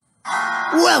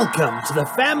Welcome to the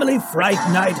Family Fright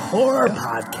Night Horror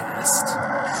Podcast.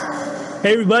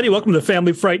 Hey, everybody. Welcome to the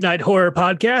Family Fright Night Horror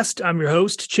Podcast. I'm your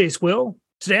host, Chase Will.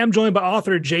 Today, I'm joined by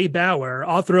author Jay Bauer,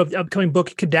 author of the upcoming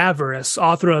book Cadaverous,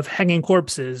 author of Hanging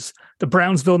Corpses, The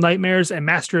Brownsville Nightmares, and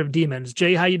Master of Demons.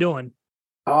 Jay, how you doing?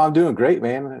 Oh, I'm doing great,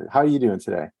 man. How are you doing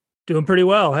today? Doing pretty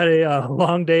well. Had a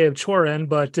long day of choring,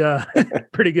 but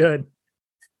pretty good.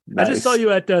 Nice. I just saw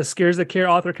you at Scares That Care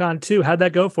AuthorCon 2. How'd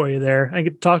that go for you there? I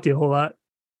get to talk to you a whole lot.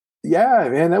 Yeah,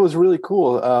 man, that was really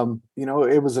cool.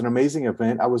 It was an amazing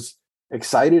event. I was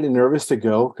excited and nervous to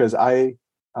go because I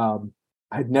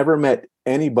had never met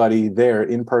anybody there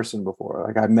in person before.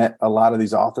 Like I met a lot of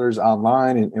these authors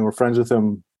online and we're friends with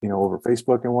them, over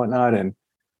Facebook and whatnot. And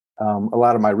a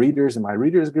lot of my readers in my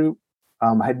readers group,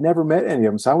 I had never met any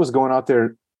of them. So I was going out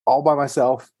there all by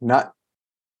myself, not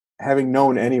having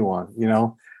known anyone,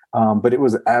 but it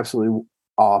was absolutely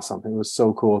awesome. It was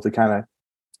so cool to kind of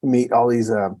meet all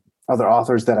these other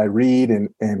authors that I read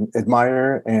and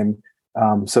admire, and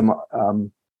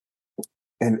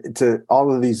and to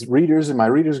all of these readers in my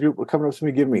readers group were coming up to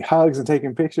me, giving me hugs and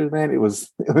taking pictures. Man, it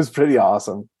was pretty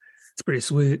awesome. It's pretty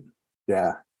sweet.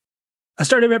 Yeah. I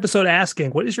started every episode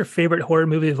asking, what is your favorite horror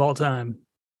movie of all time?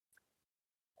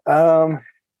 I've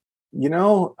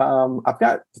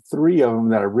got three of them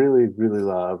that I really, really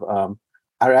love.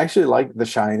 I actually like The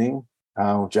Shining.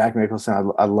 Jack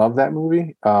Nicholson. I love that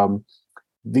movie.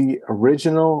 The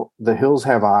original, The Hills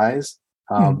Have Eyes,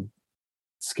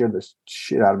 scared the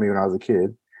shit out of me when I was a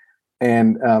kid.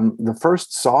 And the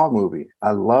first Saw movie,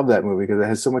 I love that movie because it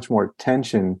has so much more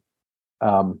tension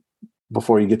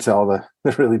before you get to all the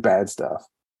really bad stuff.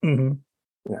 Mm-hmm.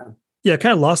 Yeah. Yeah, I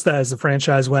kind of lost that as the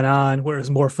franchise went on, where it was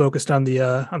more focused on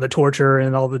the torture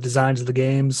and all the designs of the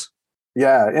games.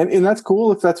 Yeah, and that's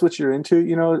cool if that's what you're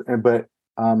into, but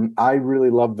I really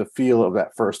love the feel of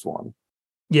that first one.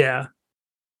 Yeah.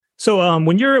 So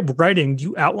when you're writing, do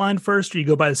you outline first or you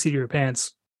go by the seat of your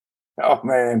pants? Oh,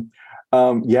 man.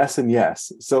 Yes and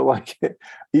yes. So like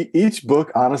each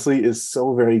book, honestly, is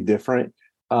so very different.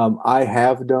 I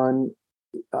have done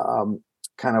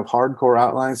kind of hardcore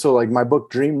outlines. So like my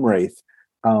book, Dream Wraith,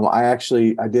 I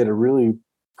did a really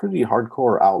pretty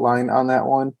hardcore outline on that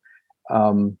one.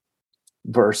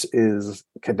 Verse is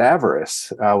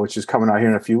Cadaverous, which is coming out here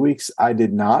in a few weeks. I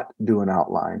did not do an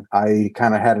outline. I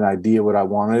kind of had an idea what I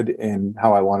wanted and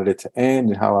how I wanted it to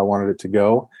end and how I wanted it to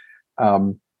go.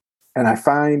 And I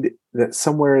find that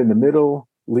somewhere in the middle,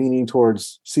 leaning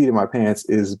towards seat of my pants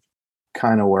is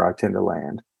kind of where I tend to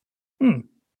land.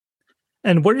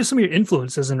 And what are some of your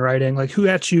influences in writing? Like who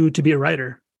got you to be a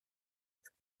writer?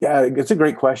 Yeah, it's a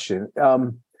great question.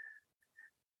 I'm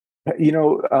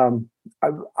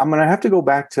going to have to go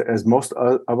back to, as most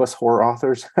of us horror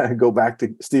authors go back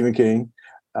to Stephen King.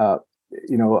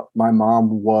 My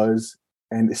mom was,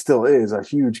 and still is, a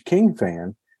huge King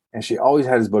fan, and she always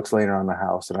had his books laying around the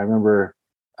house. And I remember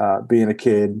being a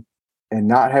kid and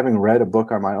not having read a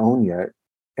book on my own yet,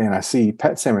 and I see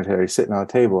Pet Sematary sitting on a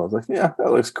table. I was like, yeah,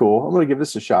 that looks cool. I'm going to give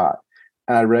this a shot.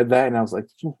 And I read that, and I was like,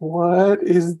 what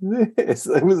is this?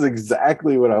 It was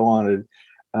exactly what I wanted.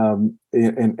 And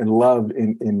loved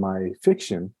in my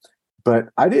fiction, but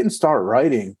I didn't start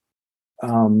writing.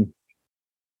 I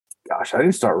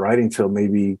didn't start writing till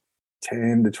maybe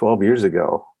 10 to 12 years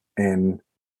ago, and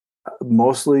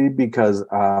mostly because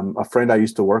a friend I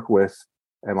used to work with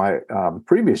at my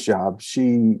previous job,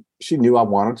 she knew I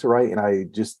wanted to write, and I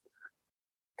just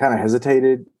kind of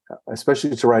hesitated,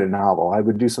 especially to write a novel. I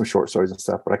would do some short stories and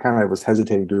stuff, but I kind of was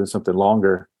hesitating doing something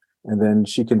longer. And then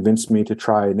she convinced me to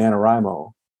try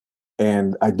NaNoWriMo.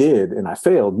 And I did, and I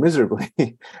failed miserably.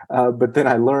 But then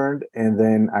I learned, and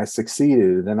then I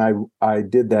succeeded. And I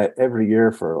did that every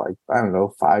year for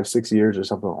 5-6 years or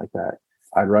something like that.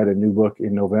 I'd write a new book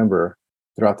in November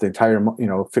throughout the entire,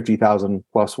 50,000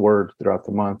 plus words throughout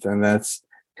the month. And that's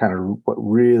kind of what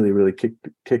really, really kicked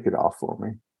it off for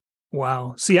me.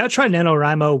 Wow. See, I tried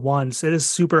NaNoWriMo once. It is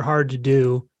super hard to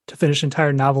do, to finish an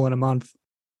entire novel in a month.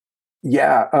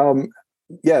 Yeah.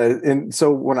 And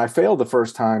so when I failed the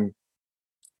first time,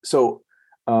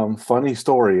 funny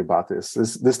story about this.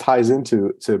 This ties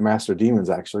into Master Demons,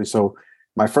 actually. So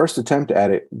my first attempt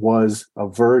at it was a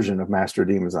version of Master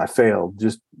Demons. I failed,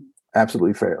 just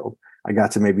absolutely failed. I got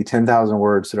to maybe 10,000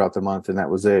 words throughout the month, and that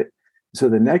was it. So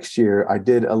the next year, I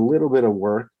did a little bit of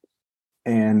work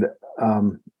and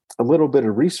a little bit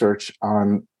of research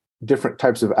on different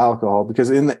types of alcohol,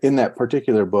 because in that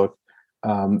particular book,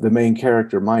 the main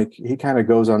character, Mike, he kind of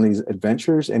goes on these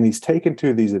adventures, and he's taken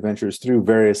to these adventures through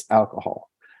various alcohol,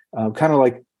 kind of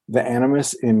like the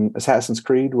Animus in Assassin's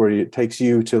Creed, where it takes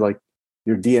you to like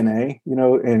your DNA,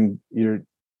 and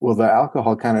the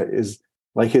alcohol kind of is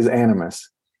like his animus.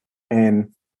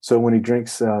 And so when he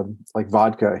drinks like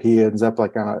vodka, he ends up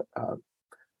like on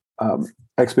a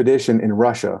expedition in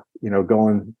Russia,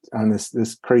 going on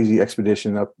this crazy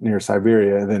expedition up near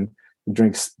Siberia. And then he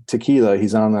drinks tequila.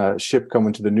 He's on a ship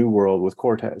coming to the New World with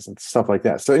Cortez and stuff like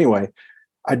that. So anyway,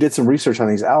 I did some research on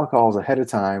these alcohols ahead of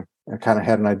time and kind of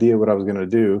had an idea what I was going to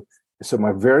do. So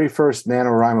my very first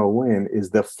NaNoWriMo win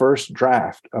is the first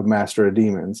draft of Master of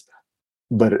Demons,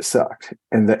 but it sucked.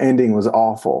 And the ending was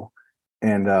awful.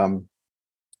 And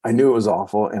I knew it was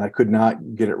awful and I could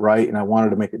not get it right. And I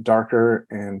wanted to make it darker.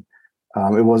 And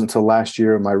it wasn't until last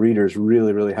year my readers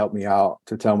really, really helped me out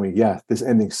to tell me, yeah, this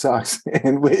ending sucks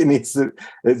and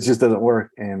it just doesn't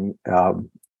work. And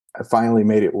I finally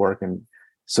made it work. And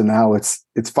so now it's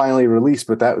finally released,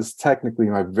 but that was technically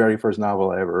my very first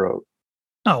novel I ever wrote.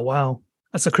 Oh, wow.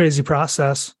 That's a crazy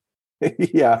process.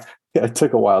 Yeah, it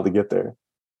took a while to get there.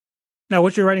 Now,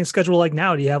 what's your writing schedule like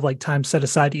now? Do you have like time set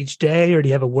aside each day, or do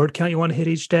you have a word count you want to hit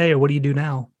each day, or what do you do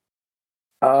now?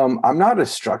 I'm not as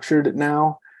structured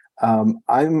now.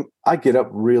 I get up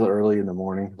real early in the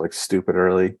morning, like stupid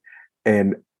early,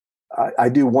 and I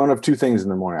do one of two things in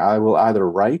the morning. I will either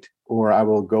write or I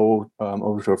will go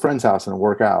over to a friend's house and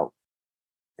work out.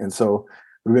 And so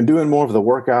we've been doing more of the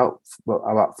workout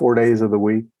about 4 days of the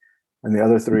week, and the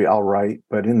other 3 I'll write.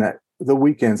 But in the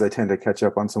weekends, I tend to catch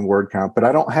up on some word count. But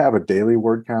I don't have a daily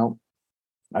word count.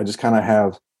 I just kind of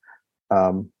have,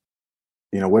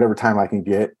 whatever time I can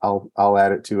get, I'll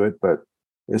add it to it. But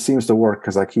it seems to work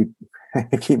because I keep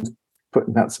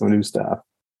putting out some new stuff.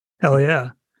 Hell yeah!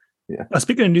 Yeah.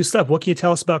 Speaking of new stuff, what can you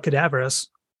tell us about Cadaverous?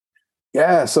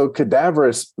 Yeah, so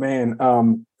Cadaverous, man,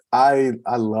 I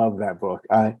love that book.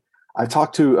 I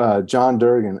talked to John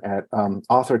Durgan at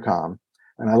AuthorCon,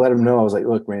 and I let him know, I was like,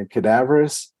 look, man,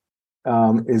 Cadaverous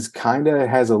is kind of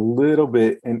has a little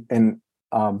bit, and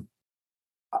I'm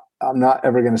not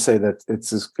ever going to say that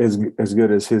it's as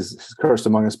good as his Cursed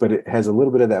Among Us, but it has a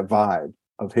little bit of that vibe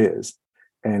of his,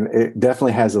 and it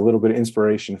definitely has a little bit of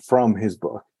inspiration from his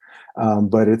book.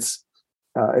 But it's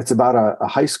about a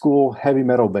high school heavy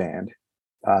metal band.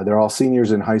 They're all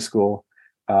seniors in high school.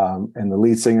 And the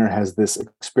lead singer has this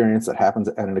experience that happens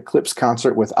at an Eclipse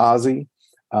concert with Ozzy.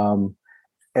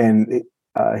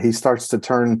 He starts to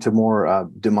turn to more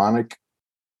demonic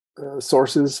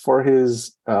sources for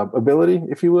his ability,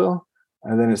 if you will.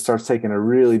 And then it starts taking a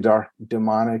really dark,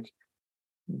 demonic,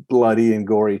 bloody, and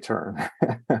gory turn.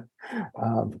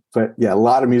 But yeah, a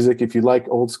lot of music. If you like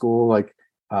old school, like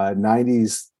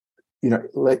 90s,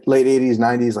 late 80s,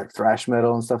 90s, like thrash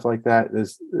metal and stuff like that,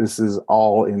 this is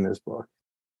all in this book.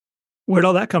 Where'd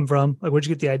all that come from? Like, where'd you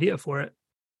get the idea for it?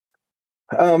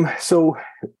 So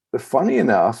funny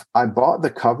enough, I bought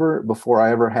the cover before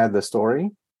I ever had the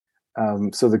story.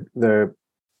 So the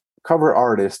cover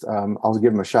artist, I'll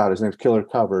give him a shout. His name's Killer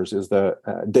Covers, is the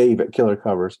Dave at Killer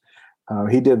Covers.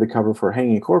 He did the cover for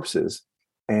Hanging Corpses.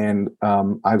 And I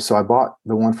bought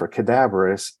the one for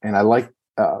Cadaverous, and I liked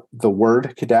the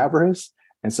word cadaverous.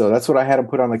 And so that's what I had him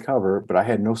put on the cover, but I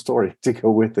had no story to go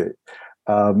with it.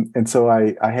 And so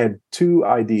I had 2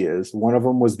 ideas. One of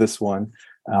them was this one.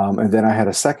 And then I had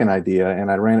a second idea,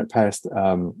 and I ran it past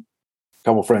a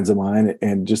couple friends of mine,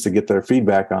 and just to get their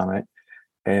feedback on it.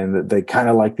 And they kind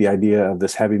of like the idea of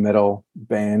this heavy metal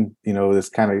band, this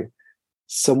kind of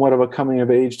somewhat of a coming of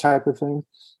age type of thing.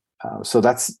 So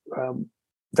that's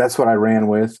what I ran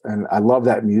with. And I love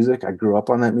that music. I grew up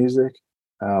on that music.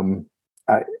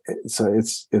 So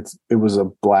it was a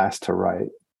blast to write.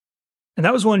 And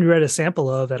that was one you read a sample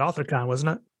of at AuthorCon,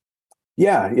 wasn't it?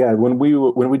 Yeah. When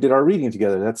we did our reading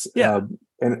together, that's and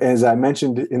as I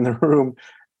mentioned in the room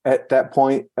at that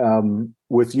point,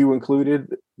 with you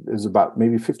included, there's about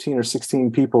maybe 15 or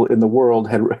 16 people in the world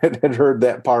had heard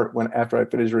that part after I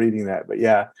finished reading that. But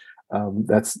yeah,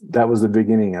 that was the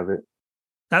beginning of it.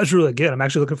 That was really good. I'm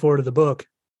actually looking forward to the book.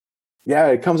 Yeah,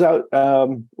 it comes out.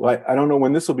 I don't know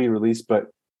when this will be released, but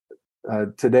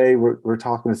today we're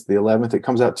talking. It's the 11th. It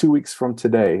comes out 2 weeks from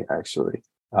today, actually,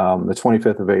 the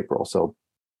 25th of April. So,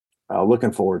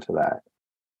 looking forward to that.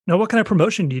 Now, what kind of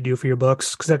promotion do you do for your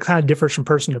books? Because that kind of differs from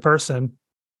person to person.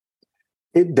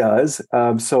 It does.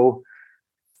 So,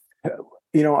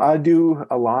 I do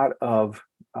a lot of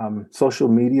social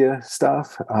media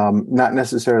stuff. Not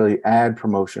necessarily ad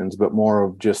promotions, but more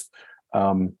of just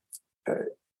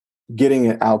getting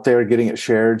it out there, getting it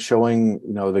shared, showing,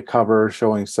 the cover,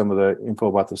 showing some of the info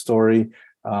about the story.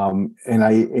 And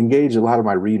I engage a lot of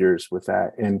my readers with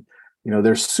that. And,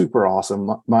 they're super awesome.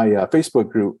 My Facebook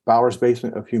group, Bauer's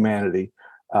Basement of Humanity,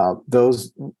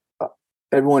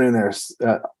 everyone in there,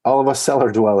 all of us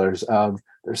cellar dwellers,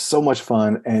 they're so much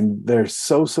fun, and they're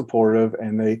so supportive,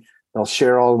 and they'll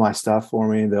share all of my stuff for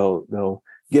me. They'll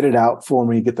get it out for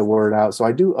me, get the word out. So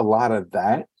I do a lot of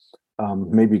that,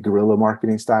 maybe guerrilla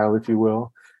marketing style, if you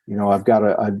will. I've got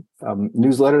a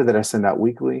newsletter that I send out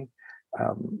weekly.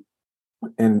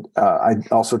 And I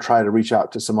also try to reach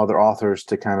out to some other authors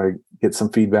to kind of get some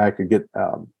feedback or get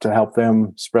to help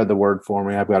them spread the word for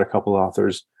me. I've got a couple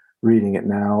authors reading it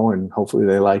now, and hopefully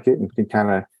they like it and can kind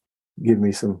of give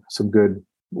me some good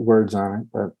words on it.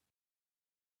 But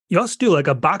you also do like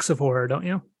a box of horror, don't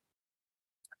you?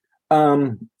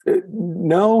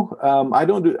 No, I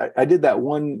don't do. I did that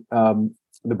one,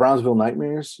 the Brownsville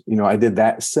Nightmares. I did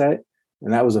that set,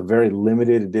 and that was a very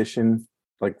limited edition.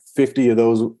 Like 50 of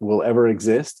those will ever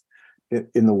exist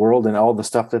in the world, and all the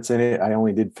stuff that's in it, I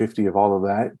only did 50 of all of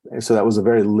that. And so that was a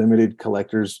very limited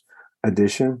collector's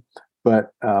edition.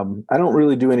 But I don't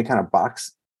really do any kind of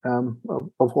box of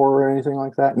horror or anything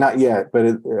like that. Not yet, but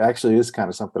it actually is kind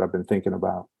of something I've been thinking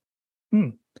about.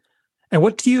 And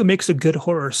what to you makes a good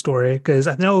horror story? Because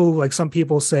I know like some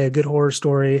people say a good horror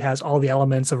story has all the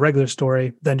elements of regular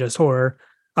story than just horror.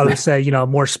 Others say,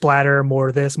 more splatter,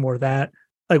 more this, more that.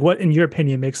 Like what, in your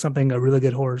opinion, makes something a really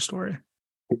good horror story?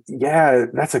 Yeah,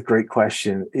 that's a great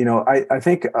question. I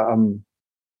think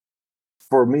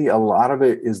for me, a lot of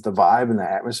it is the vibe and the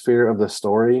atmosphere of the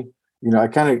story. I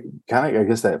kind of, I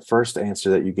guess that first answer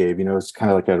that you gave, it's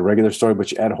kind of like a regular story,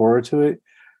 but you add horror to it.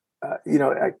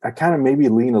 I kind of maybe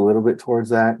lean a little bit towards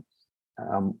that,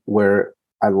 where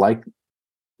I like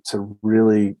to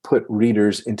really put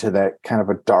readers into that kind of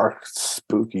a dark,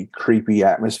 spooky, creepy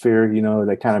atmosphere,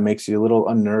 that kind of makes you a little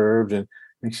unnerved and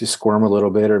makes you squirm a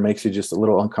little bit, or makes you just a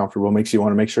little uncomfortable, makes you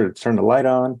want to make sure to turn the light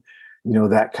on,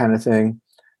 that kind of thing.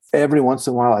 Every once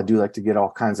in a while, I do like to get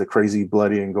all kinds of crazy,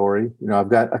 bloody and gory. I've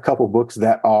got a couple books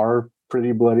that are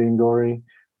pretty bloody and gory.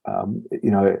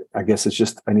 I guess it's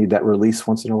just, I need that release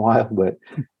once in a while, but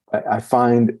I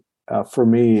find for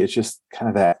me, it's just kind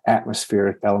of that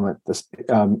atmospheric element. This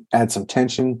add some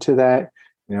tension to that.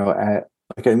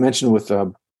 Like I mentioned with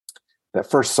that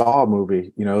first Saw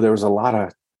movie, there was a lot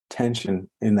of tension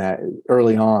in that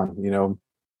early on.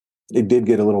 It did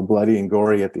get a little bloody and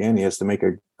gory at the end. He has to make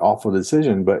an awful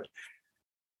decision, but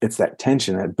it's that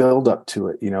tension, that build up to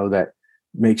it, that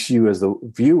makes you as the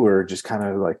viewer just kind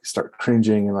of like start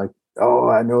cringing and like, oh,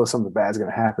 I know something bad's going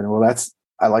to happen. Well,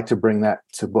 I like to bring that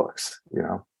to books,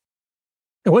 And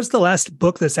what's the last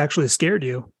book that's actually scared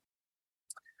you?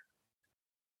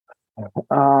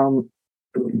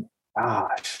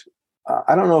 Gosh,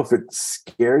 I don't know if it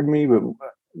scared me, but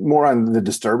more on the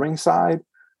disturbing side.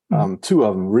 Two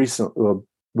of them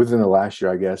within the last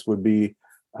year, I guess, would be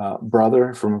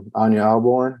Brother from Anya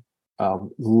Alborn.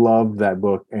 Loved that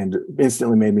book and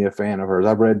instantly made me a fan of hers.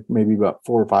 I've read maybe about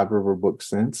 4 or 5 of her books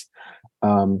since.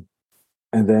 And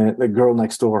then The Girl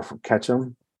Next Door from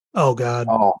Ketchum. Oh God.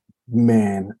 Oh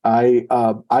man. I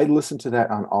listened to that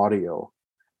on audio,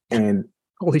 and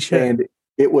holy shit. And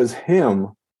it was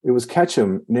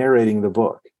Ketchum narrating the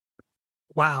book.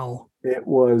 Wow. It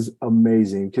was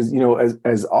amazing because,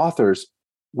 as authors,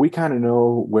 we kind of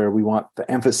know where we want the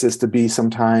emphasis to be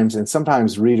sometimes, and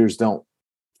sometimes readers don't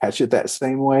catch it that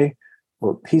same way.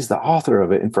 Well, he's the author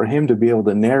of it, and for him to be able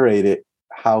to narrate it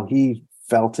how he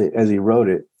felt it as he wrote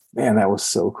it, man, that was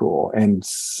so cool and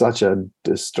such a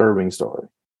disturbing story.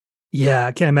 Yeah,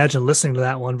 I can't imagine listening to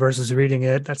that one versus reading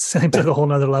it. That's sent to a whole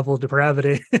nother level of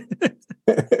depravity.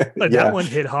 That one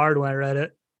hit hard when I read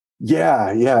it.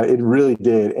 Yeah, it really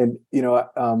did. And,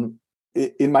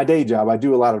 in my day job, I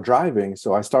do a lot of driving.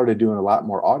 So I started doing a lot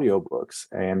more audiobooks,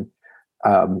 and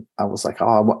I was like,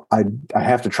 oh, I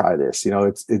have to try this.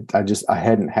 I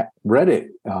hadn't read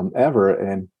it ever.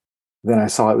 And then I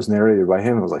saw it was narrated by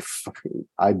him. I was like,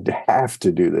 I have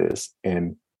to do this.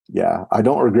 And yeah, I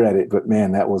don't regret it, but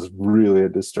man, that was really a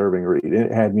disturbing read.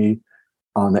 It had me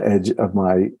on the edge of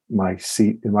my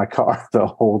seat in my car the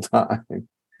whole time.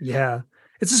 Yeah.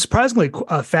 It's a surprisingly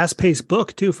fast-paced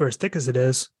book too, for as thick as it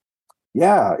is.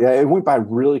 Yeah. It went by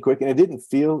really quick, and it didn't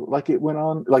feel like it went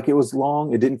on, like it was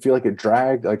long. It didn't feel like it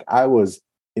dragged. Like I was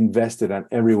invested on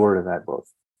every word of that book.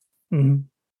 Mm-hmm.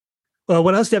 Well,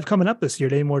 what else do you have coming up this year?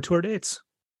 Any more tour dates?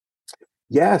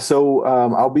 Yeah. So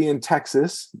I'll be in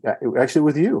Texas, actually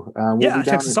with you.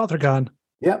 Texas AuthorCon.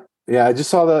 Yep. Yeah. I just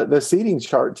saw the seating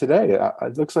chart today.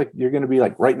 It looks like you're going to be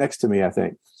like right next to me, I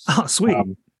think. Oh, sweet.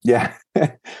 Yeah.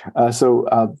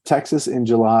 So Texas in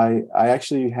July, I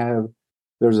actually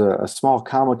there's a small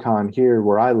Comic-Con here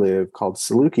where I live called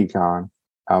SalukiCon.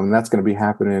 And that's going to be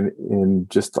happening in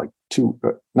just like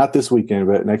not this weekend,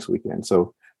 but next weekend.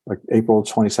 So like April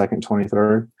 22nd,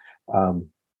 23rd.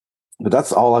 But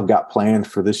that's all I've got planned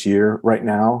for this year right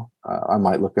now. I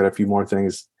might look at a few more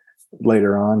things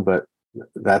later on, but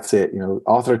that's it.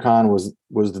 AuthorCon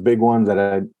was the big one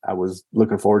that I was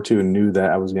looking forward to and knew that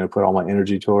I was going to put all my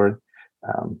energy toward.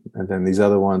 And then these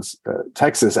other ones,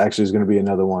 Texas actually is going to be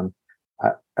another one.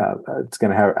 It's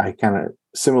going to have kind of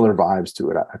similar vibes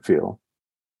to it, I feel.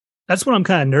 That's what I'm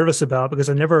kind of nervous about, because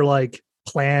I never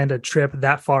planned a trip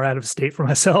that far out of state for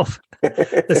myself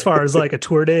as far as a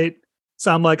tour date.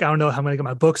 So I'm I don't know how I'm going to get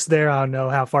my books there. I don't know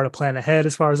how far to plan ahead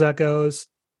as far as that goes.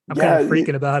 I'm kind of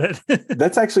freaking about it.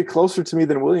 That's actually closer to me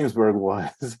than Williamsburg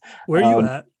was. Where are you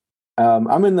at?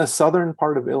 I'm in the southern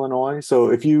part of Illinois. So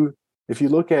if you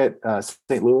look at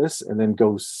St. Louis and then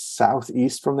go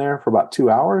southeast from there for about 2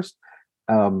 hours,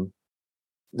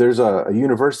 there's a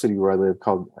university where I live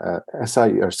called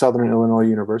SIU, or Southern Illinois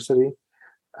University.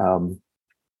 And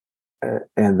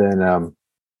then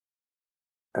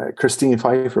Christine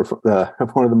Pfeiffer,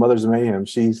 one of the Mothers of Mayhem,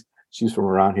 she's from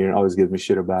around here and always gives me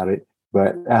shit about it.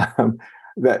 But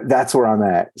that's where I'm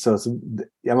at. So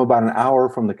I'm about an hour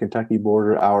from the Kentucky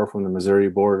border, hour from the Missouri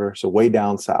border, so way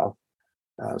down south.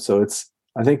 So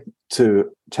I think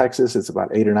to Texas, it's about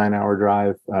 8 or 9 hour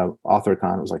drive.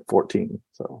 AuthorCon was 14.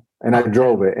 So, and I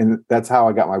drove it, and that's how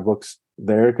I got my books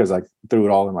there, because I threw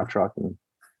it all in my truck and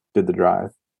did the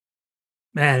drive.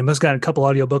 Man, you must have got a couple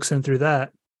audiobooks in through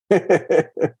that.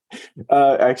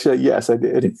 Actually, yes, I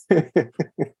did.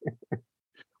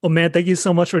 Well, man, thank you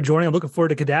so much for joining. I'm looking forward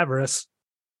to Cadaverous.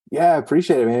 Yeah, I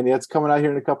appreciate it, man. Yeah, it's coming out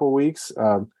here in a couple of weeks.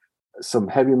 Some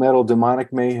heavy metal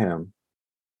demonic mayhem.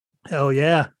 Hell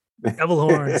yeah. Devil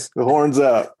horns. The horns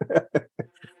up.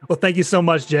 Well, thank you so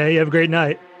much, Jay. You have a great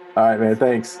night. All right, man.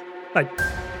 Thanks. Bye.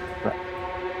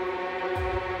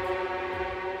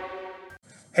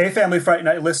 Hey, Family Fright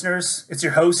Night listeners. It's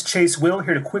your host, Chase Will,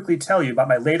 here to quickly tell you about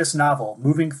my latest novel,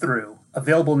 Moving Through,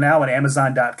 available now on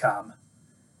Amazon.com.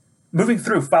 Moving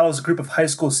Through follows a group of high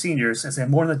school seniors as they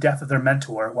mourn the death of their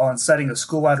mentor while inciting a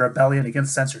school-wide rebellion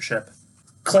against censorship.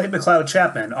 Clay McLeod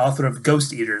Chapman, author of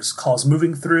Ghost Eaters, calls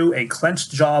Moving Through a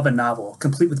clenched jaw of a novel,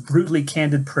 complete with brutally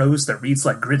candid prose that reads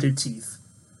like gritted teeth.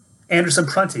 Anderson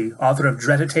Prunty, author of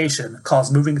Dreaditation, calls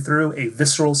Moving Through a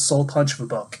visceral soul punch of a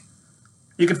book.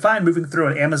 You can find Moving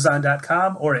Through at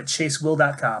Amazon.com or at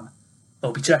chasewill.com.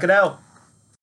 Hope you check it out.